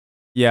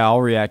Yeah,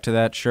 I'll react to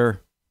that,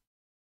 sure.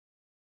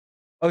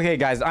 Okay,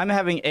 guys, I'm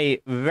having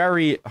a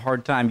very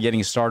hard time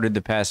getting started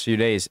the past few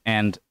days,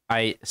 and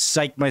I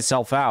psych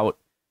myself out,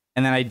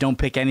 and then I don't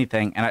pick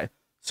anything.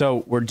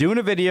 So we're doing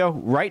a video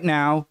right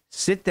now.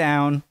 Sit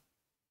down.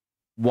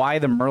 Why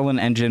the Merlin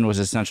engine was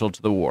essential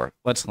to the war.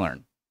 Let's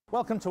learn.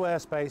 Welcome to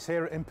Airspace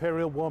here at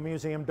Imperial War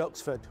Museum,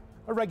 Duxford.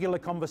 A regular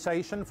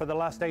conversation for the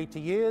last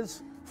 80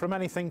 years, from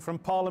anything from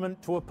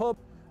Parliament to a pub,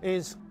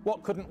 is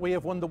what couldn't we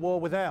have won the war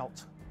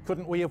without?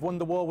 Couldn't we have won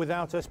the war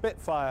without a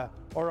Spitfire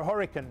or a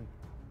Hurricane?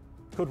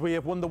 Could we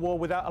have won the war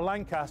without a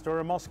Lancaster or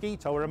a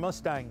Mosquito or a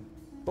Mustang?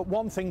 But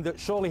one thing that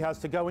surely has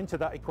to go into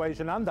that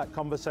equation and that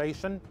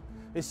conversation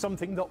is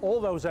something that all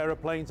those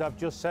aeroplanes I've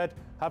just said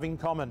have in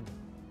common.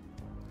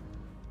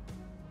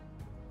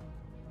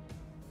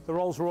 The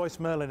Rolls-Royce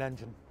Merlin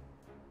engine.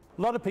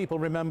 A lot of people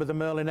remember the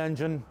Merlin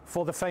engine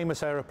for the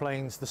famous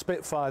aeroplanes, the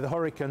Spitfire, the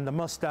Hurricane, the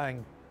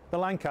Mustang, the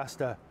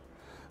Lancaster.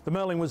 The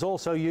Merlin was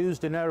also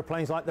used in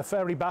aeroplanes like the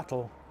Fairey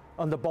Battle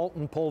and the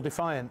Bolton Paul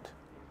Defiant.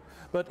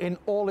 But in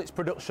all its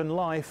production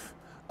life,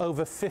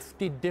 over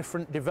 50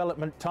 different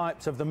development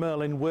types of the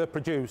Merlin were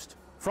produced.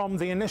 From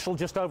the initial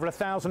just over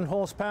 1,000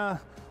 horsepower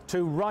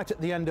to right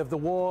at the end of the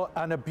war,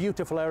 and a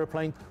beautiful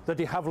aeroplane, the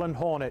de Havilland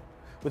Hornet,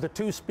 with a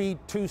two-speed,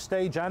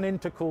 two-stage and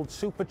intercooled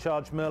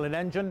supercharged Merlin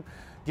engine,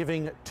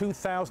 giving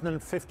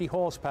 2,050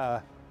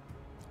 horsepower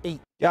each.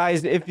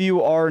 Guys, if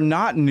you are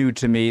not new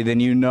to me, then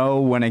you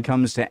know when it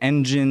comes to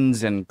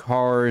engines and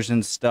cars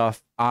and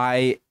stuff,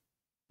 I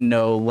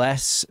know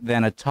less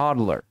than a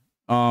toddler.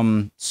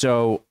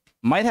 So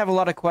might have a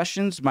lot of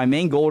questions. My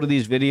main goal to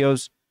these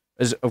videos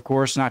is, of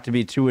course, not to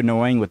be too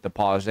annoying with the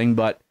pausing,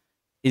 but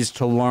is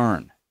to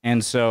learn.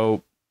 And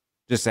so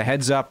just a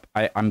heads up,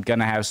 I'm going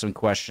to have some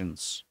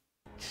questions.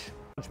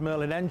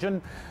 Merlin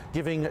engine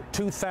giving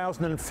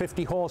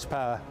 2,050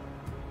 horsepower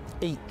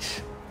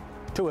each,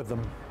 two of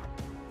them.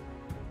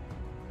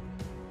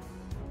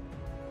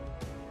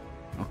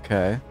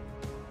 Okay.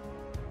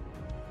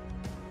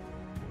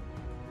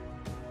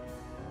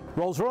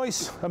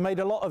 Rolls-Royce have made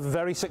a lot of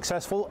very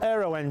successful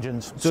aero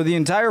engines. So the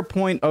entire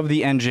point of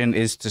the engine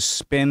is to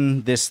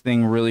spin this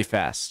thing really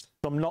fast.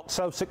 Some not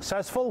so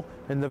successful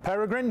in the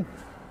Peregrine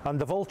and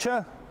the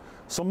Vulture,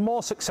 some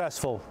more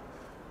successful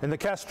in the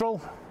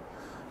Kestrel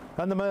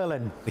and the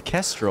Merlin. The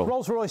Kestrel?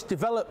 Rolls-Royce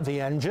developed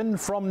the engine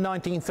from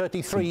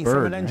 1933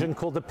 from an engine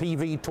called the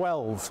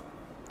PV-12.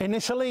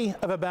 Initially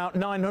of about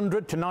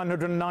 900 to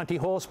 990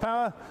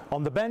 horsepower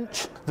on the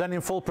bench, then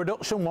in full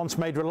production once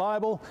made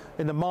reliable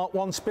in the Mark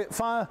I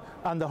Spitfire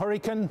and the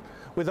Hurricane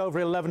with over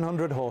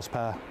 1,100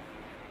 horsepower.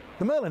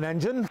 The Merlin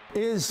engine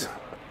is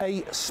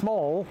a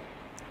small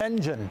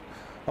engine.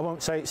 I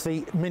won't say it's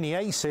the Mini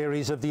A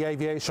series of the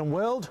aviation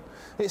world.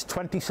 It's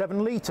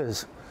 27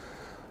 litres.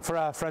 For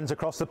our friends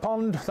across the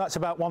pond, that's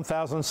about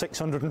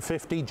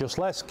 1,650, just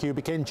less,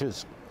 cubic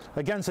inches.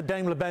 Against a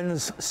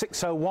Daimler-Benz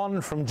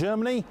 601 from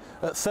Germany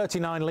at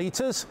 39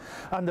 litres,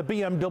 and the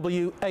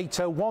BMW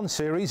 801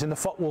 series in the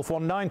Focke-Wulf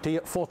 190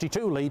 at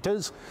 42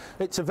 litres,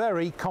 it's a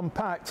very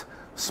compact,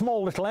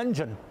 small little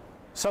engine.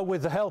 So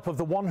with the help of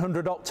the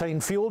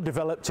 100-octane fuel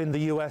developed in the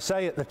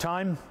USA at the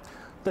time,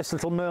 this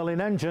little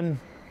Merlin engine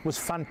was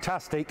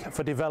fantastic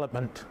for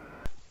development.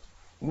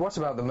 What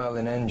about the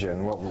Merlin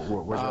engine? What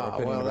was your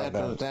opinion about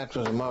that? That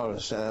was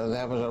marvelous.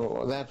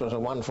 That was a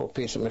wonderful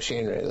piece of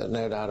machinery. There's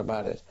no doubt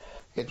about it.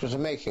 It was the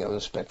making of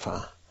the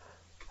Spitfire,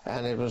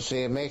 and it was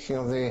the making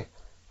of the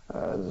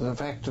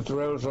fact that the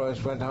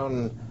Rolls-Royce went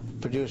on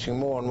producing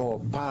more and more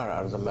power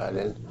out of the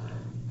Merlin.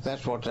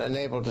 That's what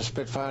enabled the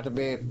Spitfire to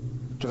be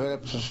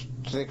developed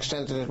to the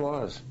extent that it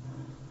was.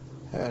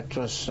 It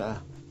was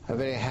a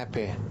very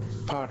happy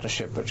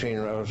partnership between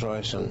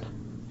Rolls-Royce and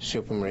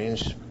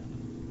Supermarines.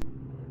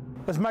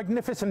 As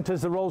magnificent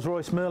as the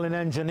Rolls-Royce Merlin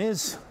engine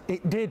is,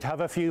 it did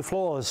have a few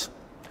flaws.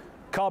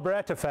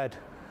 Carburetor fed.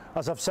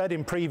 As I've said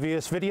in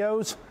previous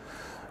videos,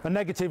 a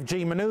negative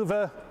G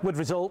manoeuvre would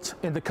result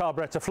in the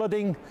carburetor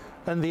flooding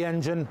and the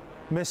engine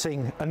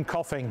missing and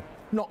coughing.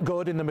 Not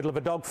good in the middle of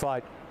a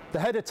dogfight. The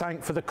header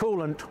tank for the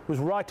coolant was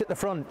right at the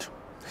front.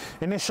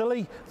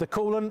 Initially, the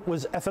coolant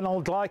was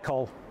ethanol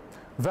glycol,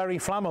 very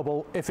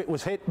flammable if it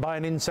was hit by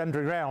an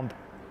incendiary round.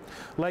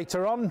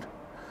 Later on,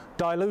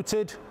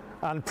 diluted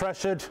and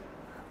pressured,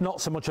 not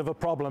so much of a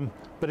problem,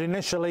 but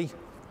initially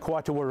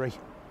quite a worry.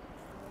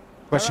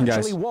 Question, there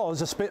guys. actually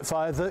was a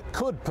Spitfire that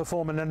could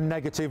perform a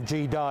negative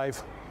G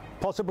dive,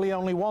 possibly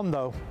only one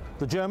though.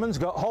 The Germans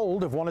got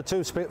hold of one or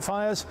two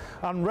Spitfires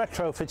and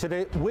retrofitted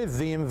it with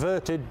the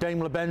inverted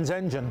Daimler-Benz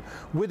engine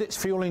with its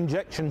fuel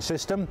injection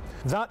system.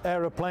 That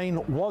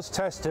aeroplane was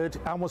tested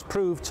and was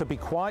proved to be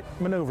quite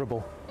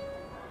manoeuvrable.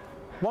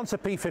 Once a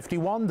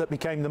P-51 that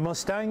became the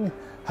Mustang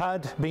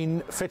had been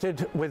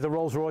fitted with the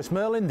Rolls-Royce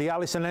Merlin, the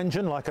Allison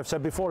engine, like I've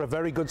said before, a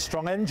very good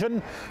strong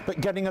engine,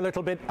 but getting a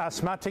little bit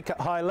asthmatic at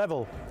high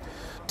level.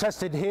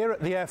 Tested here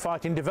at the Air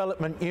Fighting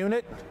Development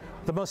Unit,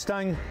 the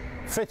Mustang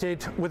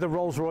fitted with a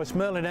Rolls-Royce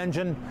Merlin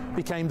engine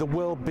became the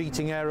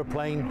world-beating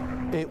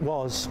aeroplane it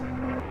was.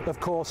 Of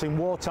course, in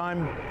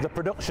wartime, the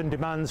production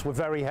demands were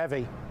very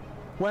heavy.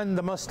 When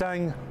the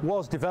Mustang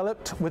was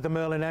developed with the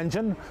Merlin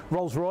engine,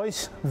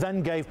 Rolls-Royce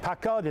then gave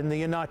Packard in the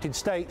United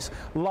States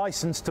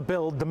license to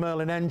build the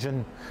Merlin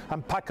engine,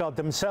 and Packard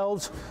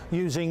themselves,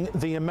 using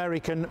the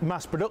American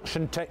mass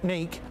production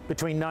technique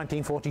between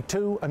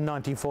 1942 and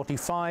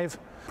 1945,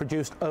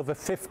 produced over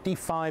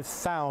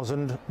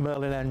 55,000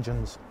 Merlin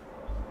engines.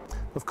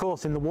 Of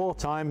course, in the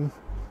wartime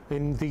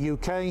in the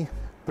UK,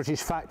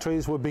 British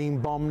factories were being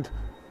bombed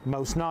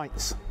most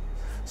nights,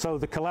 so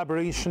the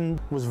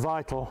collaboration was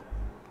vital.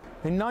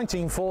 In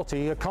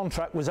 1940, a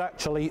contract was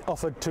actually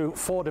offered to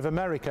Ford of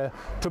America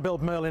to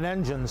build Merlin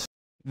engines.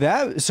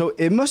 So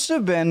it must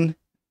have been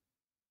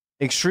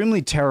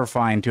extremely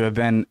terrifying to have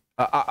been,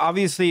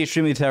 obviously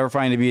extremely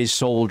terrifying to be a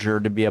soldier,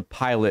 to be a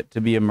pilot,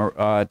 to be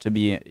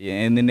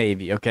in the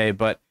Navy, okay?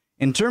 But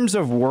in terms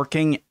of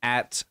working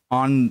at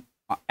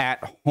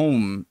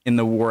home in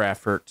the war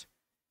effort,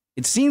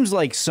 it seems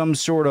like some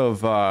sort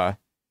of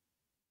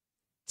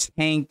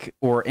tank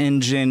or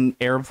engine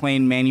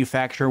airplane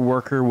manufacturer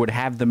worker would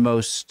have the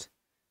most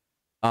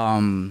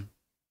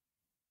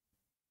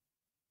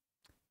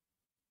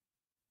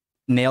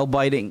nail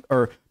biting,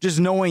 or just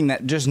knowing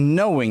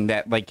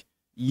that like,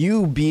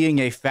 you being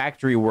a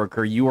factory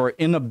worker, you are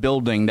in a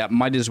building that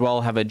might as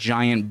well have a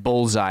giant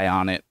bullseye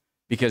on it,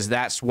 because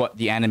that's what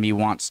the enemy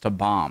wants to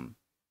bomb.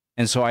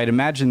 And so I'd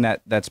imagine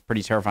that that's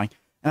pretty terrifying.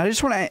 And I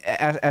just want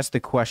to ask the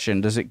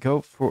question, does it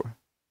go for...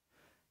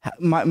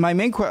 My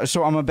main question,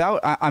 so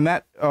I'm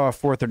at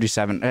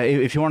 437.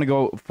 If you want to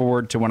go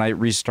forward to when I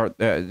restart,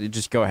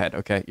 just go ahead.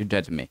 Okay, you're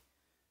dead to me.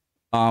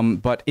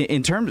 But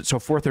in terms, so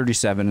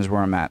 437 is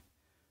where I'm at.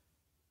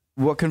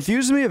 What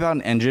confuses me about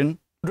an engine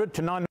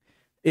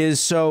is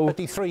so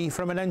 33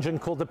 from an engine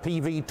called the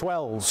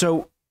PV12.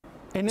 So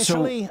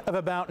initially of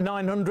about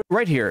 900.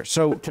 Right here.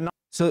 So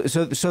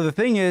the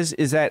thing is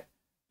that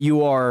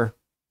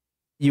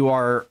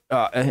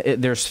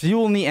there's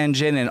fuel in the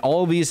engine, and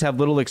all of these have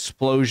little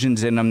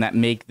explosions in them that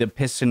make the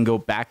piston go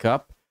back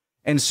up.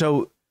 And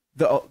so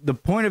the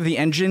point of the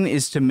engine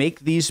is to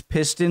make these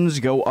pistons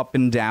go up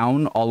and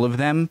down, all of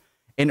them,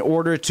 in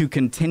order to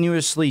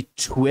continuously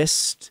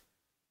twist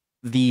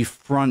the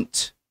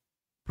front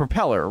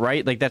propeller,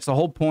 right? Like, that's the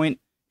whole point,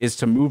 is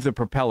to move the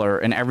propeller,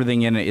 and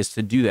everything in it is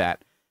to do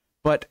that.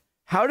 But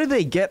how do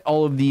they get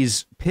all of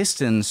these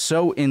pistons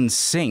so in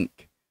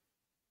sync?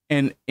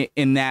 And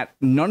in that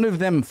none of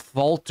them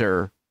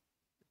falter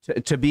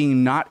to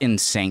being not in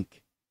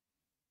sync,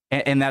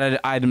 and that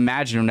I'd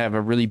imagine would have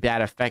a really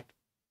bad effect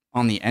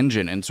on the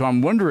engine. And so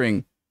I'm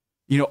wondering,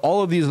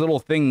 all of these little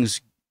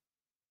things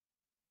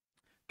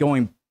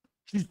going,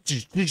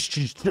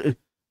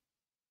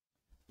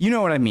 you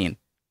know what I mean?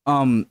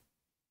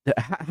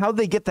 How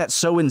they get that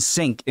so in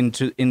sync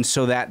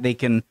so that they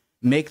can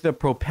make the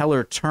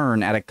propeller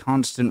turn at a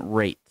constant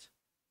rate.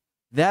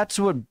 That's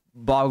what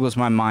boggles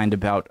my mind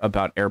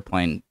about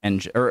airplane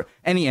engine, or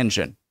any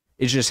engine.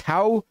 It's just,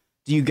 how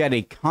do you get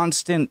a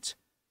constant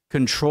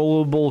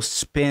controllable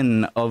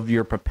spin of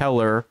your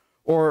propeller,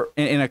 or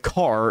in a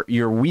car,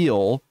 your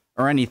wheel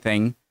or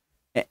anything,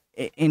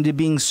 into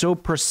being so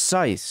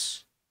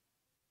precise?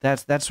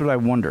 That's what I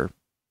wonder.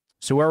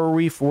 So where were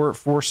we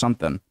for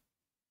something?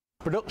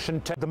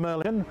 Production the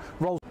Merlin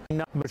rolled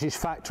in British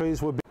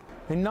factories were.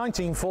 In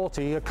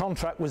 1940, a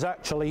contract was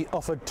actually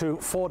offered to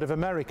Ford of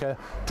America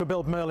to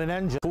build Merlin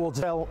engines towards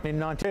sell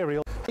in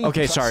Ontario.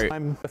 Okay, sorry.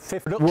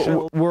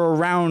 We're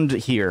around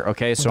here,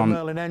 okay? So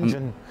Merlin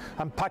engine,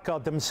 and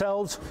Packard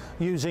themselves,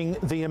 using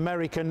the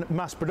American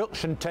mass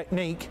production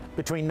technique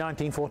between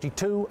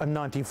 1942 and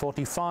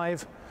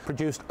 1945,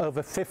 produced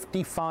over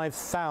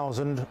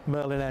 55,000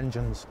 Merlin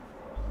engines.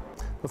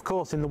 Of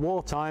course, in the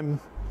wartime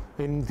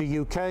in the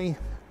UK,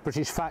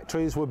 British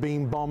factories were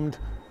being bombed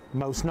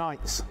most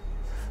nights,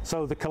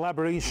 so the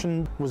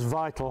collaboration was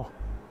vital.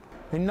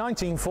 In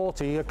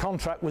 1940, a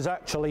contract was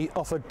actually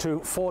offered to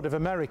Ford of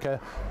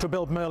America to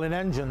build Merlin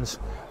engines.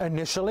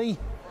 Initially,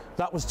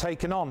 that was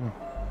taken on,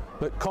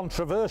 but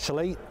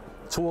controversially,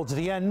 towards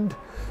the end,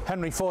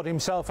 Henry Ford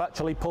himself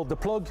actually pulled the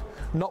plug,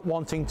 not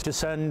wanting to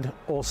send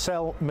or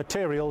sell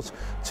materials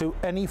to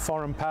any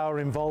foreign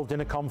power involved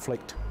in a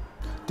conflict.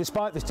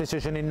 Despite this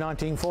decision in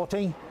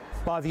 1940,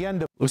 by the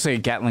end of... Looks like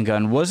a Gatling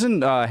gun.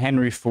 Wasn't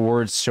Henry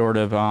Ford sort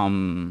of,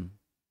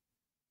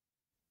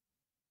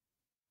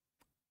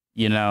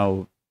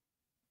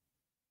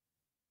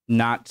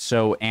 not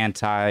so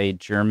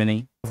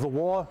anti-Germany? The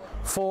war,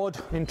 Ford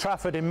in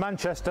Trafford in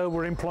Manchester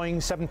were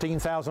employing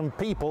 17,000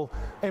 people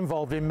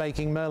involved in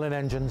making Merlin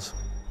engines.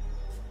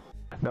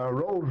 Now,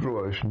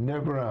 Rolls-Royce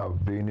never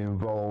have been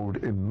involved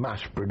in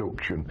mass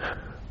production,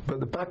 but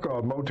the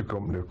Packard Motor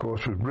Company, of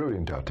course, was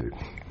brilliant at it.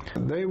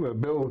 They were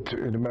built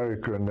in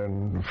America and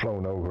then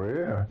flown over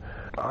here.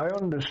 I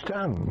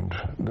understand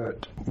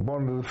that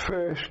one of the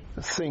first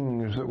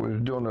things that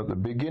was done at the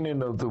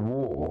beginning of the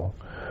war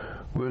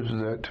was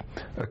that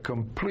a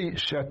complete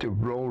set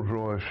of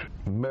Rolls-Royce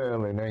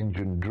Merlin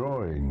engine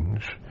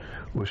drawings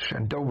was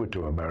sent over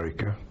to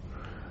America,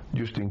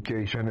 just in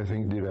case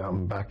anything did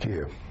happen back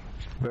here.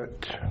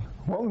 But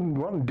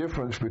one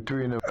difference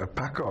between a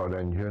Packard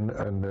engine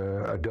and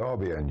a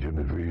Derby engine,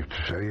 as we used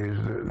to say, is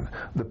that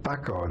the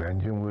Packard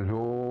engine was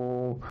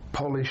all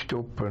polished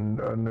up and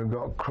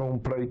got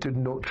chrome-plated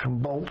nuts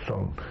and bolts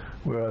on,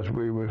 whereas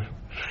we were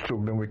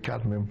struggling with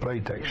cadmium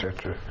plate,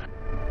 etc.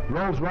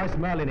 Rolls-Royce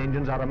Merlin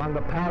engines are among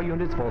the power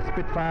units for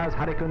Spitfires,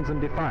 Hurricanes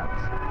and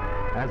Defiants.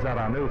 As there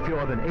are no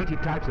fewer than 80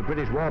 types of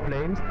British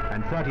warplanes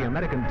and 30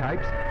 American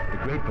types, the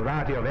great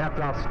variety of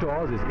aircraft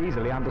stores is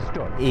easily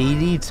understood.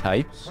 80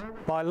 types?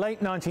 By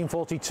late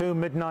 1942,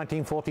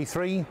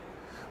 mid-1943,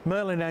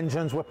 Merlin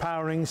engines were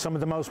powering some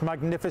of the most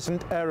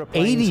magnificent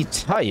aeroplanes. 80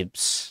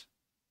 types?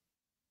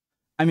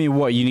 I mean,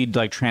 what? You need,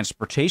 like,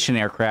 transportation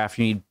aircraft,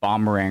 you need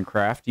bomber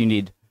aircraft, you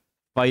need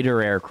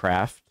fighter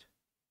aircraft.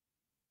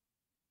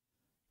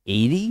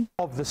 80?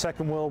 Of the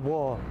Second World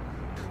War.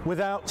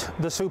 Without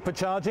the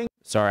supercharging...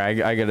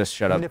 Sorry, I gotta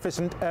shut up.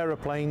 Magnificent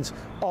aeroplanes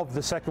of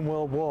the Second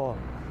World War.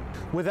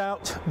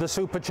 Without the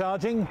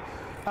supercharging,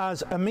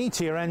 as a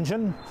Meteor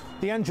engine,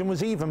 the engine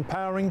was even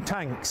powering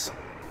tanks.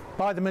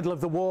 By the middle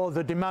of the war,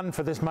 the demand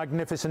for this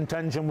magnificent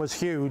engine was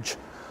huge,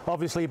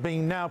 obviously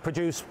being now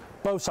produced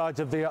both sides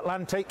of the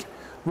Atlantic,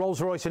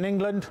 Rolls-Royce in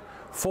England,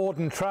 Ford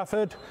in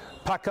Trafford,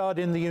 Packard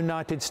in the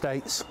United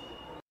States.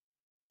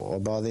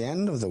 By the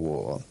end of the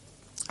war,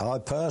 I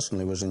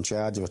personally was in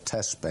charge of a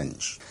test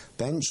bench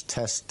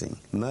testing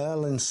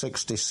Merlin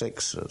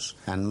 66s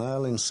and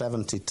Merlin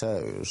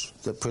 72s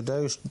that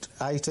produced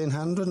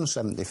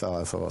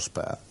 1,875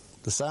 horsepower.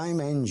 The same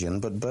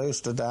engine, but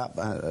boosted up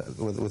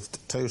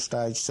with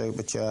two-stage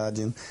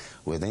supercharging,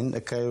 with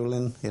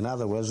intercooling. In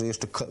other words,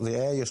 the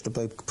air used to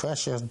be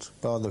pressured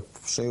by the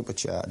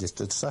superchargers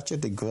to such a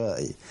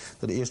degree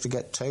that it used to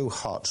get too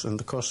hot, and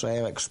of course the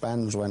air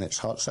expands when it's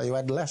hot, so you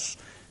had less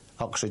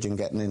oxygen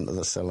getting into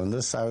the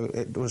cylinders, so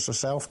it was a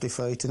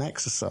self-defeating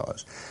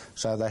exercise.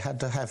 So they had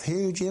to have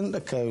huge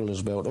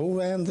intercoolers built all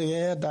round the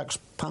air ducts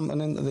pumping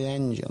into the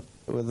engine,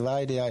 with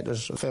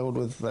radiators filled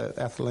with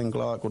ethylene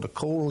glycol to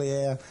cool the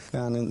air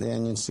going into the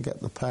engines to get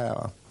the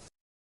power.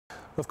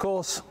 Of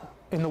course,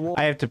 in the war...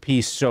 I have to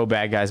pee so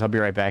bad, guys. I'll be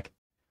right back.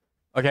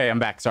 Okay, I'm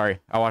back. Sorry.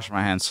 I washed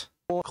my hands.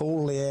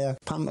 Cool the air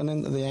pumping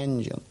into the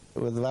engine,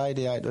 with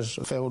radiators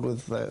filled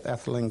with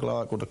ethylene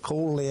glycol to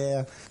cool the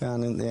air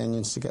going into the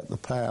engines to get the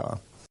power.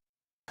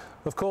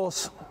 Of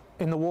course,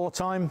 in the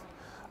wartime,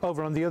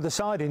 over on the other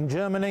side in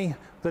Germany,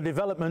 the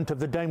development of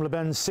the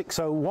Daimler-Benz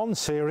 601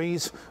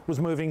 series was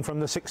moving from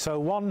the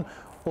 601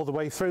 all the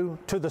way through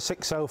to the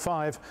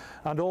 605,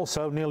 and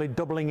also nearly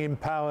doubling in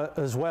power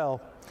as well.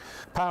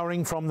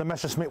 Powering from the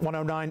Messerschmitt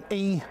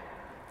 109E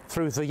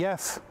through the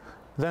F,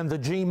 then the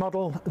G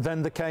model,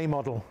 then the K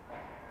model.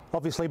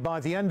 Obviously, by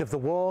the end of the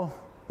war,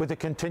 with the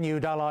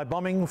continued Allied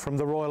bombing from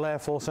the Royal Air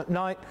Force at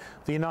night,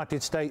 the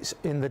United States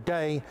in the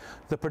day,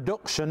 the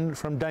production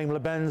from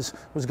Daimler-Benz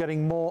was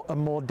getting more and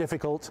more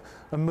difficult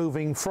and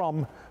moving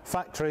from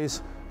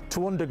factories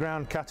to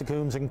underground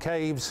catacombs and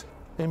caves,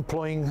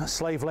 employing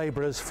slave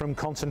labourers from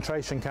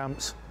concentration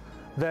camps.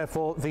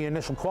 Therefore, the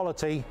initial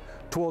quality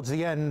towards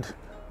the end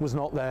was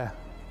not there.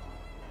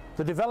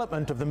 The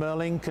development of the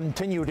Merlin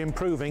continued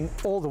improving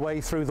all the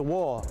way through the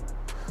war,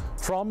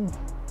 from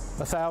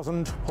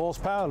 1,000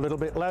 horsepower, a little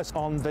bit less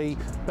on the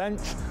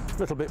bench, a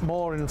little bit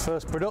more in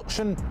first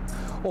production,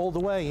 all the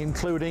way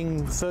including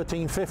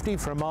 1,350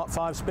 for a Mark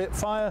 5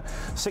 Spitfire,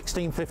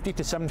 1,650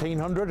 to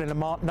 1,700 in a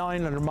Mark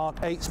 9 and a Mark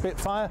 8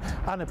 Spitfire,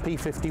 and a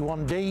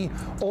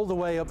P-51D, all the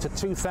way up to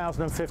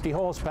 2,050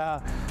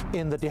 horsepower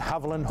in the de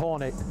Havilland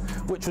Hornet,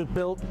 which was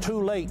built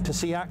too late to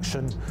see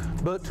action,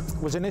 but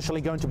was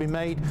initially going to be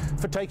made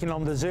for taking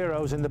on the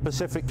Zeros in the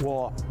Pacific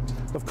War.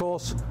 Of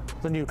course,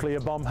 the nuclear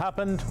bomb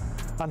happened,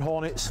 and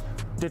Hornets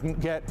didn't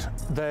get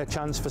their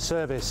chance for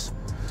service.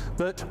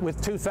 But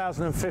with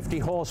 2,050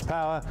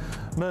 horsepower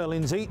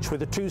Merlins each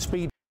with a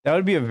two-speed... That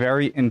would be a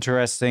very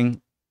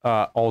interesting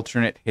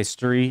alternate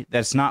history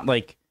that's not,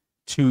 like,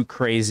 too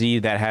crazy,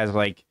 that has,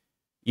 like,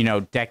 you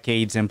know,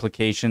 decades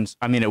implications.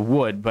 I mean, it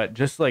would, but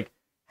just, like,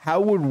 how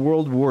would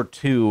World War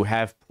II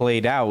have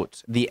played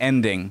out, the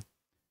ending,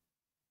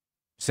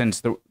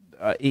 since the...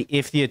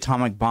 if the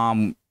atomic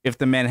bomb... If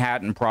the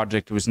Manhattan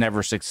Project was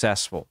never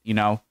successful, you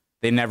know?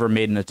 They never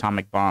made an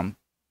atomic bomb.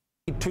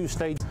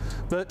 Two-stage,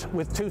 but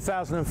with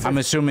 2050... I'm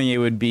assuming it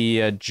would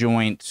be a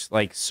joint,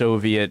 like,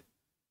 Soviet,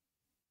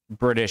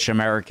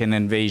 British-American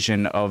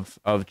invasion of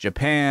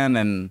Japan,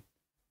 and,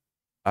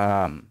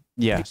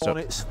 yeah. So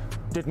Hornets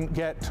didn't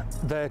get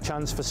their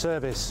chance for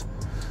service.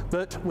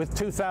 But with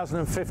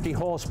 2,050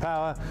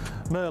 horsepower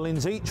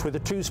Merlins each with a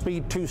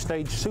two-speed,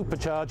 two-stage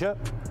supercharger,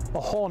 a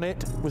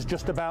Hornet was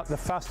just about the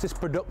fastest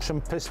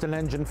production piston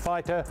engine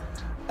fighter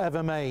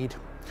ever made.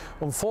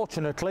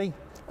 Unfortunately,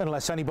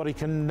 unless anybody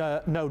can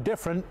know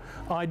different,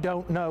 I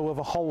don't know of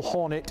a whole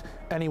Hornet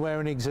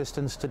anywhere in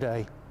existence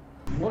today.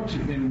 What,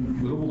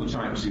 with all the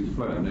types you've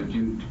flown, do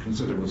you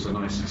consider was the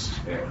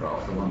nicest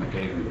aircraft, the one that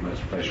gave you the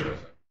most pleasure?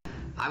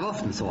 I've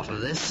often thought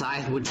of this.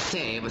 I would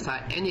say,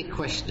 without any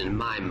question in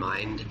my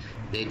mind,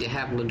 the de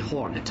Havilland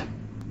Hornet.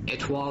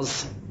 It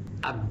was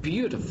a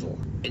beautiful,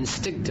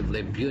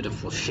 instinctively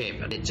beautiful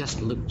shape, and it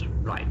just looked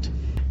right.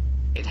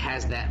 It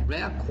has that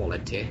rare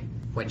quality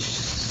which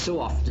so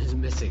often is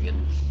missing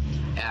in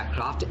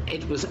aircraft.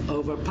 It was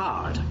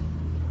overpowered.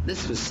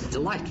 This was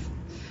delightful.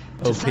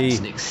 To such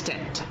an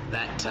extent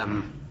that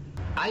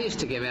I used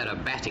to give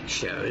aerobatic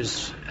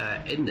shows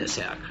in this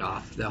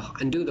aircraft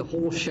and do the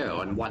whole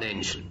show on one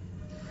engine,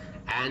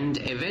 and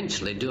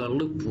eventually do a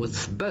loop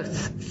with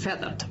both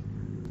feathered.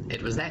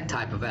 It was that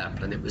type of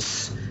airplane. It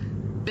was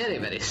very,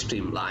 very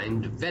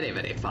streamlined, very,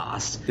 very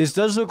fast. This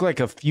does look like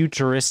a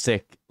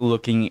futuristic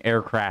looking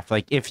aircraft,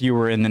 like if you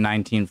were in the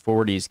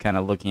 1940s kind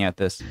of looking at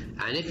this.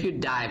 And if you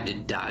dived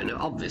it down,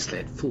 obviously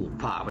at full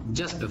power,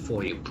 just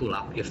before you pull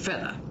up your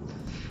feather,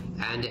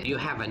 and you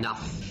have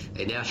enough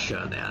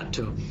inertia there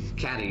to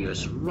carry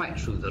us right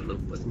through the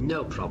loop with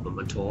no problem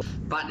at all.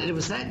 But it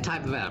was that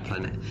type of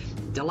airplane,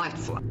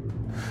 delightful.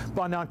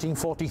 By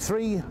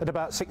 1943, at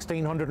about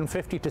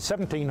 1,650 to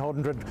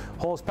 1,700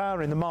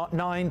 horsepower in the Mark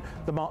 9,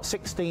 the Mark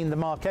 16, the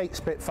Mark 8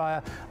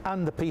 Spitfire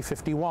and the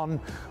P-51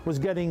 was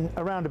getting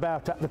around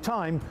about at the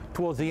time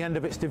towards the end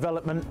of its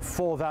development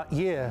for that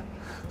year.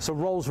 So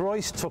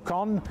Rolls-Royce took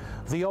on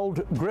the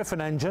old Griffon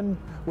engine,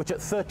 which at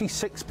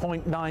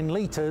 36.9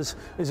 litres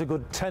is a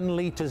good 10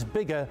 litres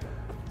bigger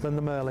than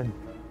the Merlin.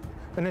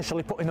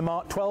 Initially put in the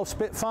Mark 12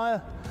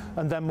 Spitfire,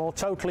 and then more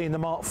totally in the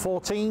Mark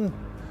 14,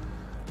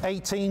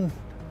 18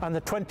 and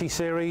the 20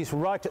 series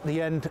right at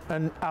the end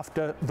and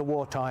after the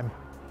wartime,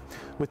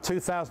 with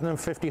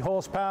 2,050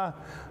 horsepower,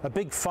 a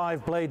big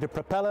 5-bladed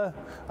propeller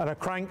and a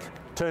crank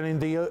turning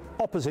the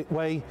opposite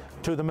way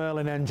to the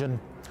Merlin engine.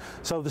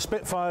 So the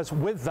Spitfires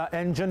with that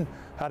engine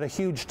had a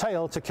huge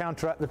tail to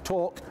counteract the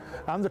torque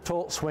and the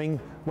torque swing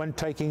when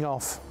taking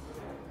off.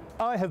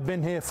 I have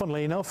been here,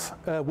 funnily enough,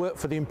 worked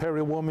for the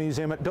Imperial War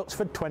Museum at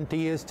Duxford 20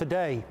 years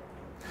today.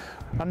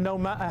 And no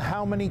matter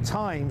how many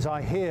times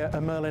I hear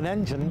a Merlin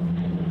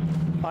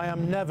engine, I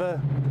am never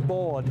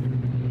bored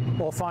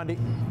or find it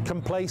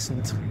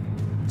complacent.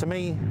 To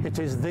me, it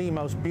is the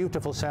most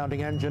beautiful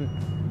sounding engine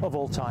of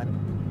all time.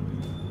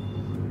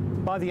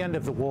 By the end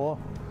of the war,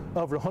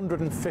 over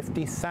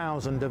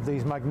 150,000 of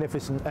these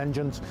magnificent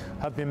engines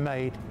have been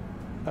made,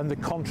 and the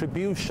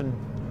contribution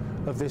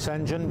of this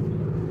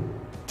engine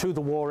to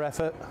the war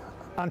effort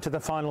and to the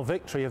final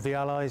victory of the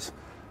Allies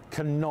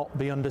cannot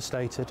be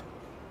understated.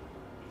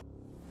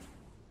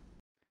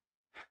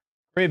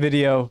 Great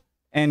video.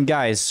 And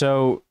guys,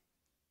 so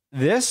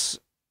this,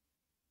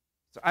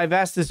 I've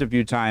asked this a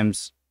few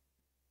times,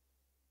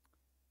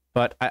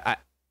 but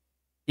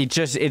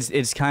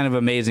it's kind of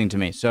amazing to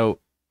me. So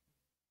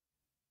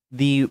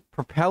the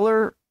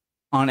propeller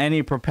on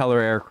any propeller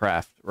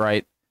aircraft,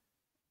 right,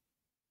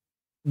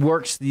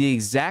 works the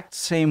exact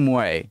same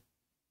way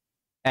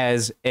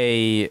as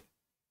a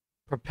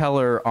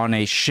propeller on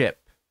a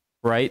ship,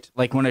 right?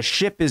 Like when a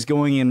ship is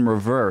going in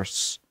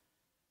reverse,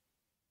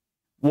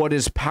 what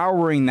is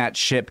powering that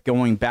ship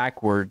going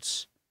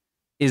backwards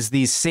is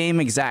the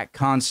same exact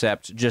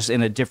concept, just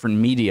in a different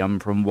medium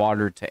from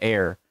water to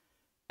air,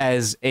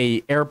 as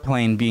a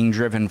airplane being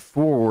driven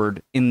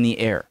forward in the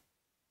air,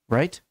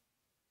 right?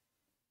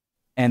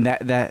 And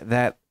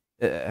that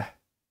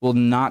will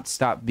not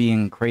stop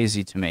being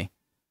crazy to me.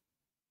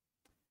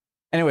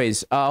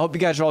 Anyways, I hope you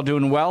guys are all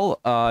doing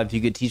well. If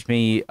you could teach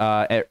me,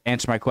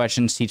 answer my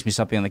questions, teach me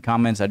something in the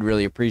comments, I'd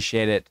really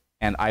appreciate it.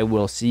 And I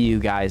will see you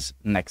guys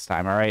next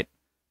time, all right?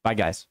 Bye,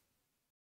 guys.